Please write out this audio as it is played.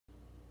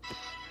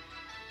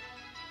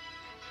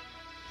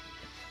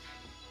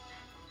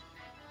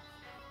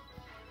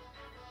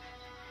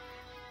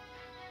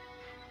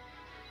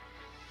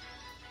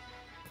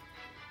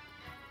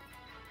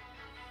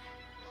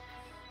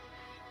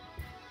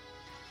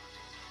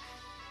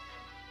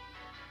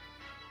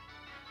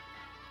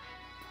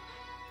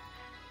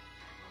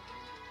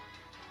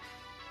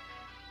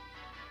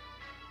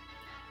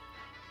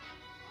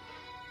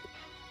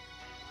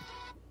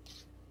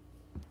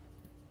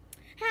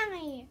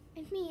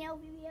it's me,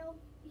 LVL,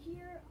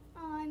 here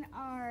on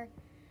our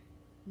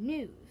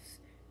news.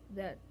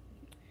 It's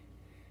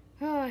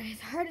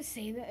hard to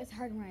say that. It's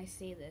hard when I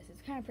say this.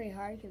 It's kind of pretty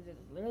hard because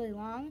it's really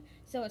long,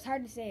 so it's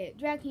hard to say it.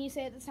 Drag, can you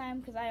say it this time?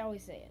 Because I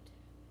always say it.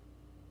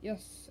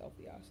 Yes,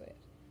 LVL, I'll say it.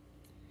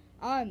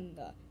 On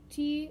the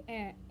T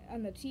and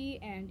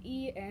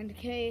E and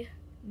K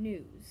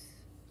news.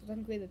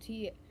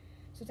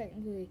 So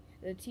technically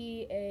the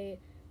TAEAK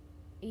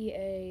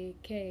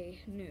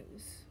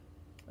news,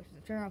 which is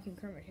the Turn Off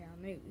Concurrent Channel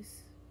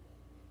news.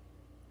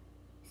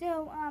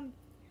 So,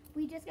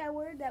 we just got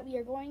word that we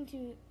are going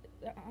to,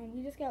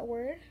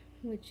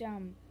 which, I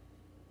don't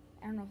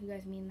know if you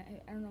guys mean,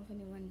 I don't know if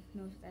anyone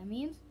knows what that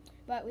means,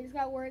 but we just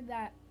got word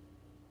that,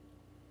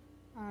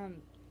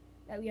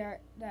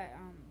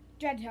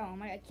 Dread tell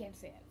him, I can't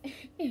say it.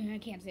 I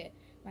can't say it.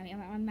 My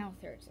mouth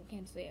hurts. I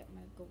can't say it. I'm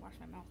gonna go wash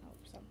my mouth out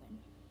or something.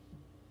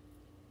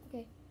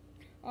 Okay.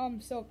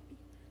 So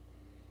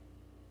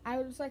I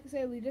would just like to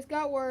say we just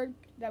got word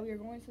that we are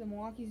going to the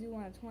Milwaukee Zoo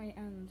on the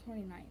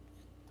 29th.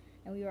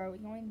 And we are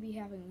going to be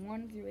having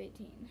 1 through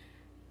 18.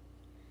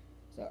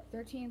 So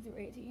 13 through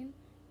 18.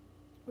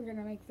 We're going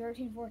to make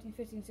 13, 14,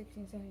 15,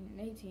 16, 17,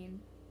 and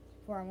 18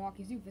 for our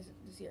Milwaukee Zoo visit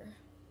this year.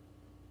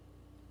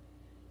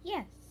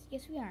 Yes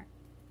we are.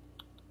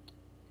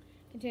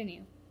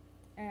 Continue.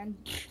 And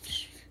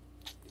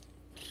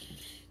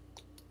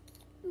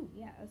ooh,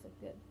 yeah, those look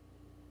good.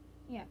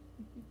 Yeah.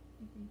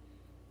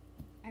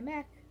 I'm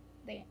back.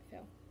 They didn't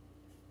fill.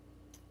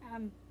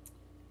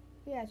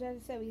 Yeah, so as I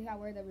said, we got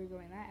word that we were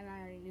doing that, and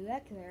I already knew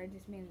that because I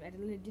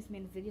literally just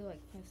made a video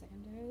like 5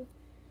 seconds ago.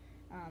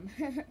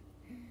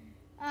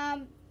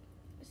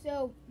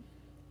 So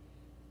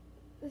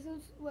this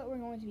is what we're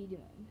going to be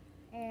doing,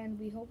 and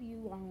we hope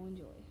you all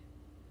enjoy.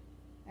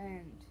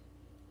 And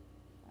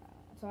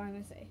that's all I'm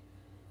gonna say.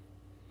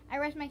 I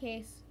rest my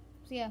case.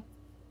 See ya.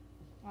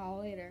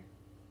 All later.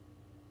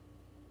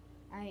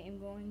 I am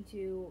going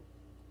to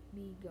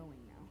be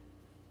going now.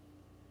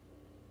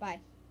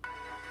 Bye.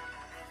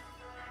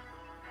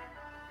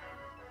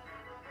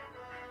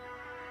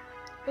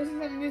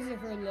 Listen to the music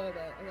for a little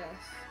bit, I guess.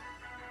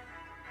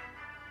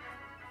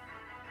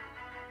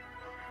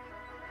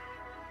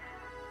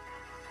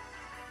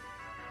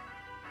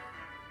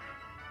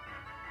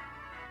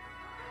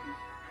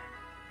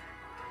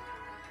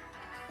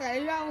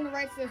 Okay, you got one of the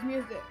rights to this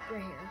music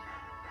right here.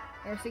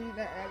 Everything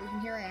that we can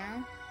hear right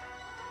now.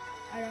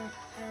 I don't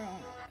know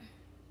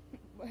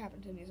what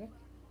happened to the music.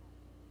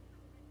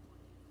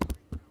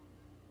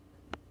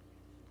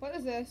 What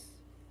is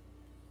this?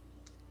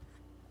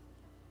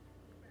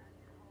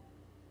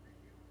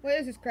 What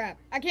is this crap?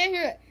 I can't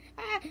hear it.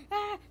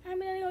 I'm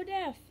gonna go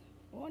deaf.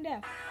 I'm going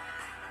deaf.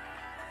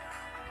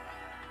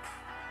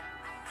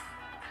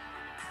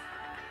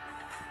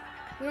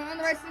 We don't own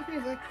the rights to this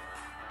music.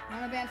 I'm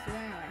gonna dance to it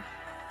anyway.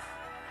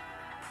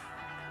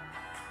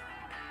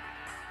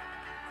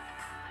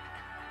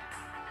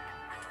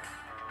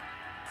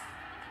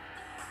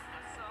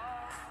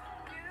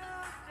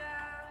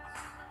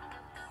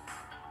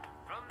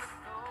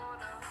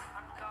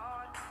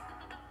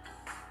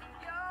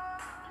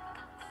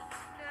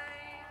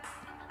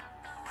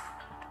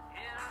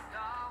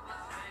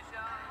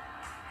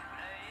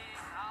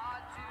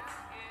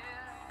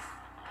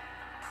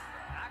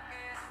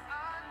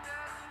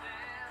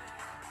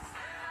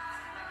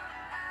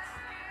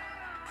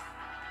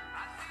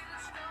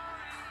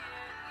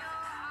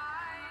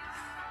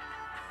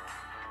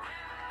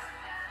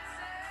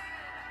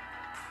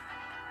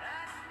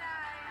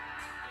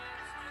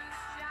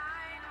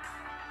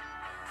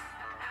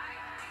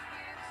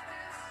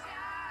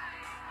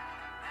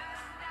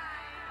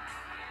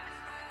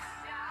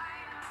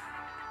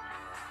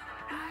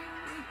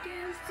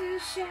 Begins to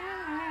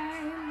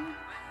shine.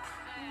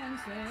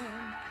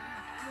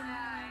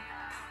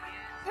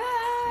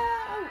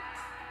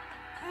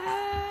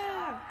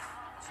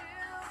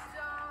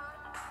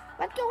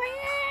 What's going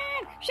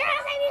on? Shut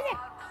up, my music!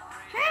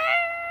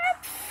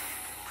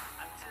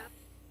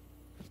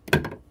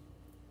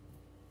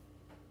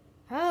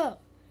 Oh.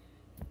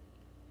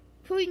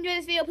 If you enjoyed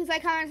this video, please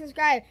like, comment, and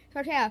subscribe to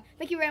our channel.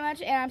 Thank you very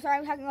much, and I'm sorry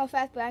I'm talking a little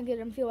fast, but I'm good.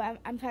 I'm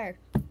tired.